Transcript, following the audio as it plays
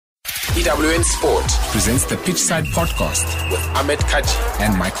EWN Sport presents the Pitchside Podcast with Ahmed, Kajee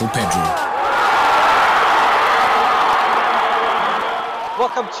and Michael Pedro.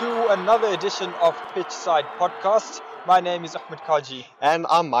 Welcome to another edition of Pitchside Podcast. My name is Ahmed, Kajee. And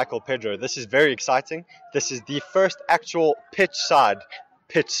I'm Michael Pedro. This is very exciting. This is the first actual Pitchside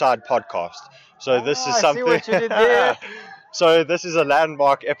Podcast. So this is something. I see what you did there. So this is a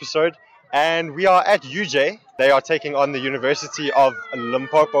landmark episode. And we are at UJ. They are taking on the University of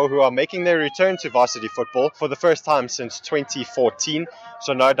Limpopo, who are making their return to varsity football for the first time since 2014.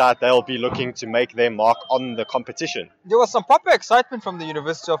 So no doubt they'll be looking to make their mark on the competition. There was some proper excitement from the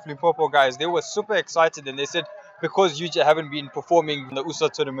University of Limpopo guys. They were super excited, and they said because UJ haven't been performing in the USA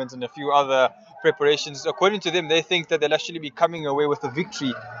tournament and a few other preparations, according to them, they think that they'll actually be coming away with a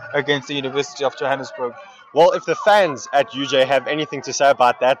victory against the University of Johannesburg. Well, if the fans at UJ have anything to say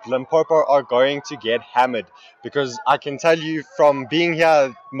about that, Limpopo are going to get hammered. Because I can tell you from being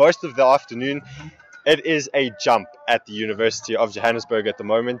here most of the afternoon, it is a jump at the University of Johannesburg at the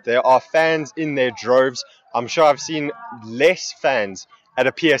moment. There are fans in their droves. I'm sure I've seen less fans at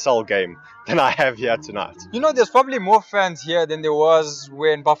a PSL game than I have here tonight. You know, there's probably more fans here than there was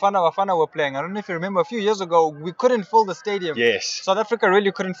when Bafana were playing. I don't know if you remember, a few years ago, we couldn't fill the stadium. Yes. South Africa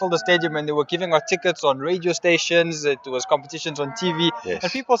really couldn't fill the stadium, and they were giving out tickets on radio stations. It was competitions on TV. Yes.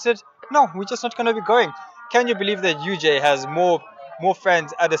 And people said, no, we're just not going to be going. Can you believe that UJ has more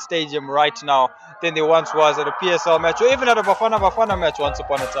fans at a stadium right now than there once was at a PSL match, or even at a Bafana match once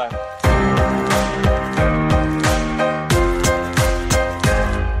upon a time?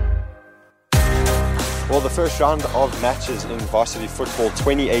 Well, the first round of matches in Varsity Football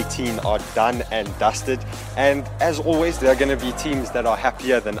 2018 are done and dusted. And as always, there are going to be teams that are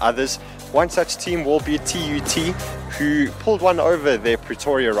happier than others. One such team will be TUT, who pulled one over their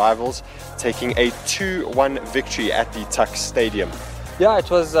Pretoria rivals, taking a 2-1 victory at the TUKS Stadium. Yeah, it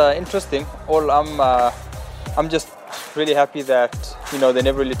was interesting. I'm just really happy that, you know, they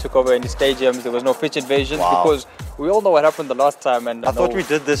never really took over any stadiums. There was no pitch invasions. Wow. Because we all know what happened the last time. And I thought we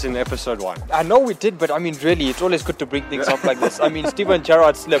did this in episode 1. I know we did, but I mean, really, it's always good to bring things up like this. I mean, Steven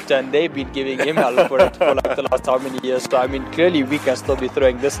Gerrard slipped, and they've been giving him hell for it for like the last how many years. So, I mean, clearly we can still be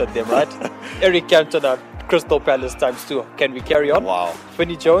throwing this at them, right? Eric Cantona, Crystal Palace times 2. Can we carry on? Wow.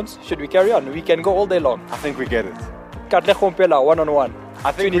 Finney Jones, should we carry on? We can go all day long. I think we get it. Katle Khompela, 1-on-1.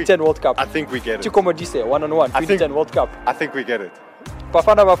 2010 World Cup. I think we get it. Tshepo Motloutse, 1-on-1. 2010 World Cup. I think we get it.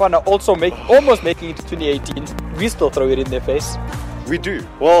 Bafana also almost making it to 2018. We still throw it in their face. We do.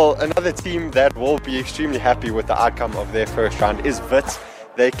 Well, another team that will be extremely happy with the outcome of their first round is Wits.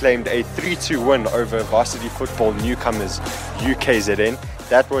 They claimed a 3-2 win over Varsity Football newcomers UKZN.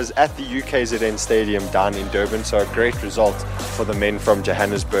 That was at the UKZN Stadium down in Durban, so a great result for the men from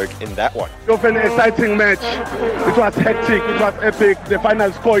Johannesburg in that one. It was an exciting match. It was hectic, it was epic. The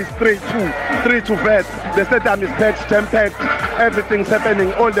final score is 3-2. 3-2 Wits. The stadium is packed, jam-packed. Everything's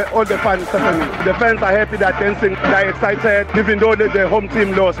happening, all the fun is happening. The fans are happy, they're dancing, they're excited. Even though the home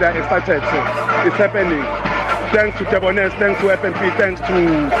team lost, they're excited. So it's happening. Thanks to Tebones, thanks to FNP, thanks to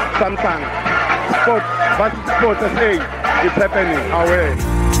Samsung. Sports SA, it's happening our way.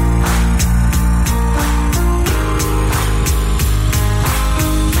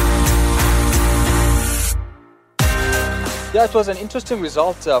 Yeah, it was an interesting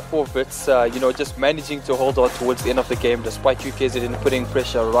result for Wits, just managing to hold on towards the end of the game despite UKZN putting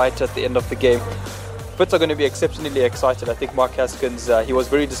pressure right at the end of the game. Wits are going to be exceptionally excited. I think Mark Haskins, he was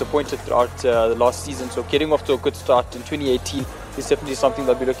very disappointed throughout the last season, so getting off to a good start in 2018 is definitely something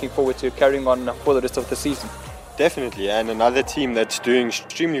they'll be looking forward to carrying on for the rest of the season. Definitely, and another team that's doing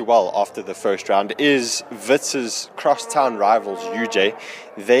extremely well after the first round is Wits' crosstown rivals UJ.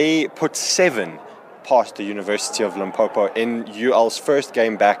 They put 7 past the University of Limpopo in UL's first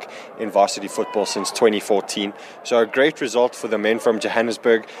game back in varsity football since 2014. So a great result for the men from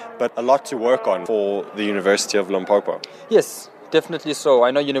Johannesburg, but a lot to work on for the University of Limpopo. Yes, definitely so.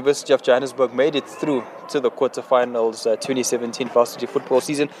 I know University of Johannesburg made it through to the quarterfinals 2017 varsity football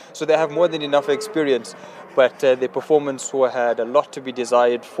season, so they have more than enough experience. But their performance had a lot to be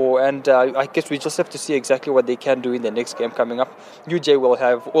desired for, and I guess we just have to see exactly what they can do in their next game coming up. UJ will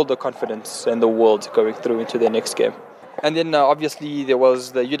have all the confidence in the world going through into their next game. And then obviously there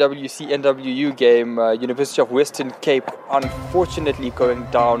was the UWC-NWU game, University of Western Cape unfortunately going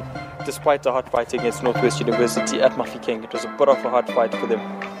down despite a hard fight against Northwest University at Mafikeng. It was a bit of a hard fight for them.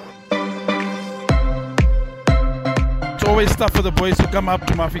 It's always tough for the boys to come up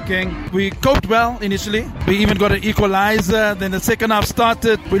to Mafikeng. We coped well initially. We even got an equalizer. Then the second half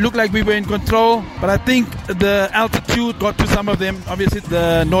started. We looked like we were in control. But I think the altitude altitude got to some of them. Obviously,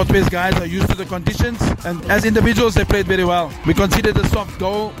 the Northwest guys are used to the conditions, and as individuals, they played very well. We conceded a soft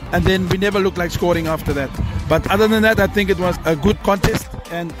goal, and then we never looked like scoring after that. But other than that, I think it was a good contest,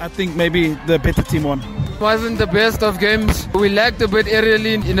 and I think maybe the better team won. Wasn't the best of games. We lacked a bit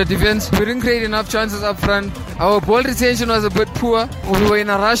aerially in the defense. We didn't create enough chances up front. Our ball retention was a bit poor. We were in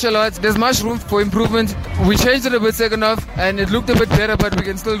a rush a lot. There's much room for improvement. We changed it a bit second half, and it looked a bit better, but we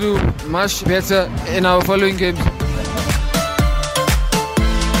can still do much better in our following games.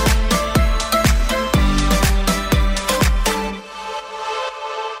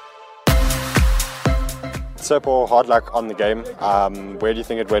 Tshepo, hard luck on the game. Where do you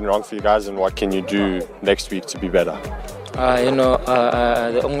think it went wrong for you guys, and what can you do next week to be better?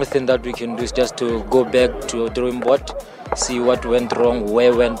 The only thing that we can do is just to go back to the drawing board, see what went wrong,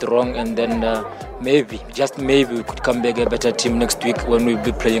 where went wrong, and then maybe, just maybe, we could come back a better team next week when we'll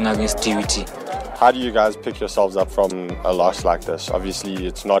be playing against TUT. How do you guys pick yourselves up from a loss like this? Obviously,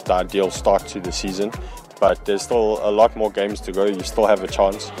 it's not the ideal start to the season, but there's still a lot more games to go. You still have a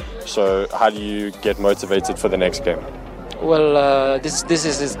chance. So how do you get motivated for the next game? Well, this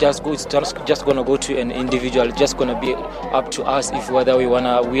is just good. It's just going to go to an individual. It's just going to be up to us if whether we want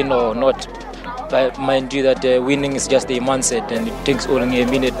to win or not. But mind you that winning is just a mindset, and it takes only a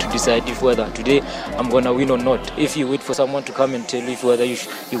minute to decide if whether today I'm going to win or not. If you wait for someone to come and tell you if whether you're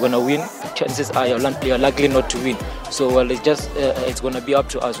going to win, chances are you're likely not to win. So it's going to be up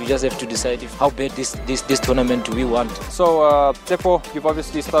to us. We just have to decide how bad this tournament we want. So Tshepo, you've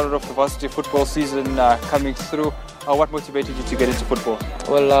obviously started off the varsity football season coming through. What motivated you to get into football?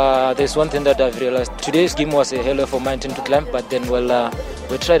 Well, there's one thing that I've realized. Today's game was a hell of a mountain to climb, but then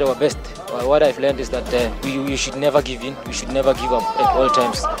we tried our best. What I've learned is that we should never give in. We should never give up at all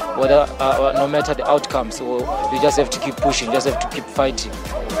times, no matter the outcome. So we just have to keep pushing, just have to keep fighting.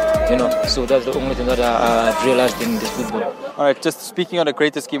 So that's the only thing that I've realized in this football. All right, just speaking on the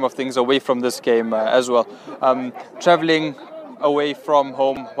greater scheme of things away from this game as well, traveling away from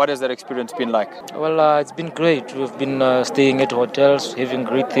home, what has that experience been like? Well, it's been great. We've been staying at hotels, having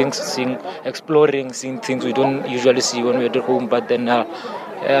great things, exploring, seeing things we don't usually see when we're at home, but then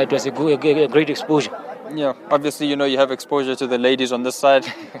it was a great exposure. Yeah, obviously, you have exposure to the ladies on this side.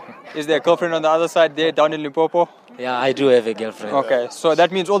 Is there a girlfriend on the other side there, down in Limpopo? Yeah, I do have a girlfriend. Okay, so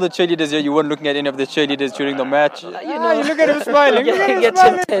that means all the cheerleaders here, you weren't looking at any of the cheerleaders during the match? You look at him smiling. Get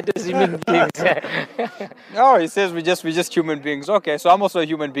tempted as human beings. Oh, he says we're just human beings. Okay, so I'm also a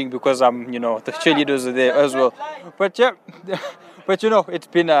human being because I'm, the cheerleaders are there as well. But yeah, it's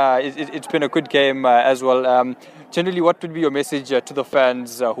been a good game as well. Generally, what would be your message to the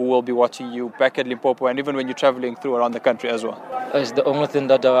fans who will be watching you back at Limpopo and even when you're traveling through around the country as well? It's the only thing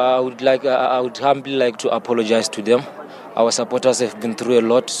that I would humbly like to apologize to them. Our supporters have been through a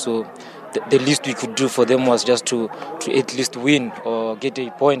lot, so the least we could do for them was just to at least win or get a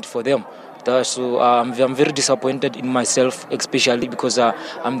point for them. So I'm very disappointed in myself, especially because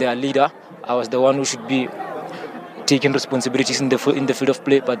I'm their leader. I was the one who should be taking responsibilities in the field of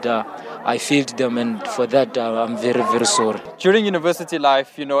play, but I failed them, and for that I'm very, very sorry. During university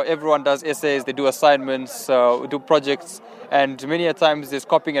life, everyone does essays, they do assignments, do projects, and many a times there's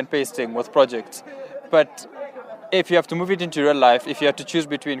copying and pasting with projects. But if you have to move it into real life, if you have to choose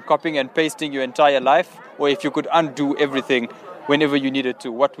between copying and pasting your entire life, or if you could undo everything whenever you needed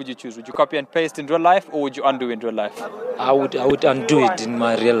to, what would you choose? Would you copy and paste in real life, or would you undo in real life? I would undo it in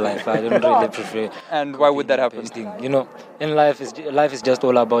my real life. I don't really prefer. And why would that happen? In life is just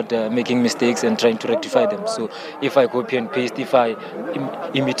all about making mistakes and trying to rectify them. So if I copy and paste, if I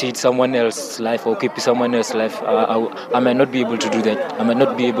imitate someone else's life or copy someone else's life, I might not be able to do that. I might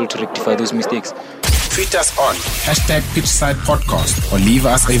not be able to rectify those mistakes. Tweet us on #Pitchside Podcast or leave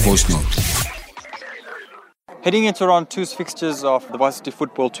us a voice note. Heading into round two's fixtures of the Varsity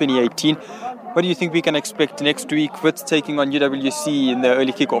Football 2018, what do you think we can expect next week? Wits taking on UWC in the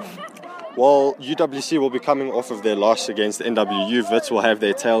early kickoff. Well, UWC will be coming off of their loss against NWU. Wits will have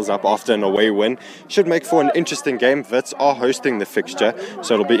their tails up after an away win. Should make for an interesting game. Wits are hosting the fixture,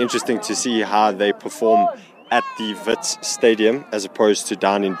 so it'll be interesting to see how they perform at the Wits Stadium as opposed to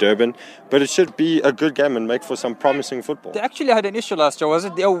down in Durban. But it should be a good game and make for some promising football. They actually had an issue last year, was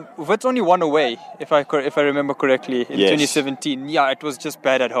it? Wits only won away, if I remember correctly, in 2017. Yeah, it was just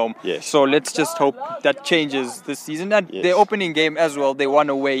bad at home. Yes. So let's just hope that changes this season. And their opening game as well, they won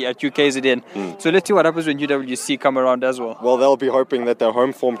away at UKZN. So let's see what happens when UWC come around as well. Well, they'll be hoping that their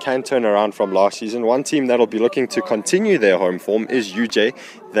home form can turn around from last season. One team that'll be looking to continue their home form is UJ.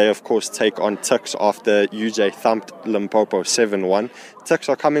 They, of course, take on TUKS after UJ thumped Limpopo 7-1. TUKS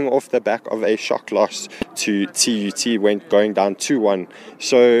are coming off the back of a shock loss to TUT, going down 2-1.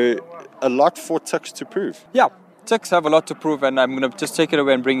 So a lot for TUKS to prove. Yeah. TUKS have a lot to prove, and I'm going to just take it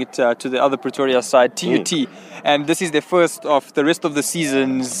away and bring it to the other Pretoria side, TUT. And this is their first of the rest of the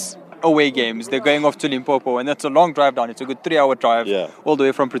season's away games. They're going off to Limpopo, and that's a long drive down. It's a good 3-hour drive all the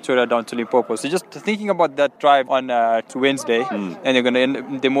way from Pretoria down to Limpopo. So just thinking about that drive on to Wednesday,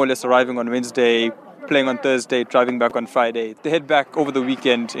 and they're more or less arriving on Wednesday, playing on Thursday, driving back on Friday. They head back over the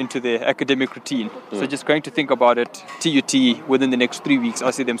weekend into their academic routine. So just going to think about it, TUT within the next 3 weeks, I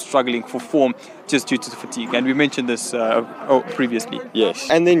see them struggling for form just due to the fatigue. And we mentioned this previously. Yes.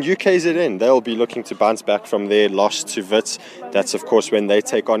 And then UKZN, they'll be looking to bounce back from their loss to Wits. That's, of course, when they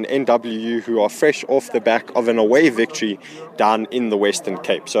take on NWU, who are fresh off the back of an away victory down in the Western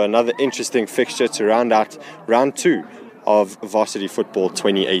Cape. So another interesting fixture to round out round 2 of Varsity Football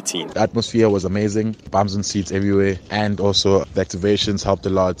 2018. The atmosphere was amazing, bums and seats everywhere, and also the activations helped a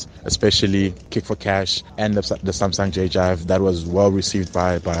lot, especially Kick for Cash and the Samsung J Jive. That was well received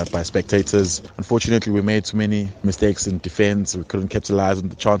by spectators. Unfortunately, we made too many mistakes in defense. We couldn't capitalize on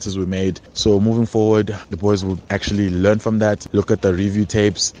the chances we made. So moving forward, the boys will actually learn from that, look at the review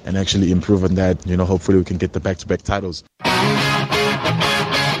tapes, and actually improve on that. Hopefully we can get the back-to-back titles.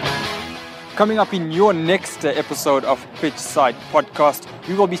 Coming up in your next episode of Pitchside Podcast,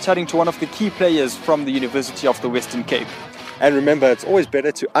 we will be chatting to one of the key players from the University of the Western Cape. And remember, it's always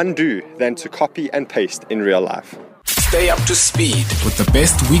better to undo than to copy and paste in real life. Stay up to speed with the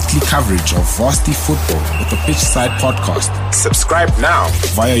best weekly coverage of varsity football with the Pitchside Podcast. Subscribe now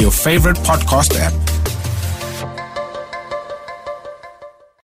via your favorite podcast app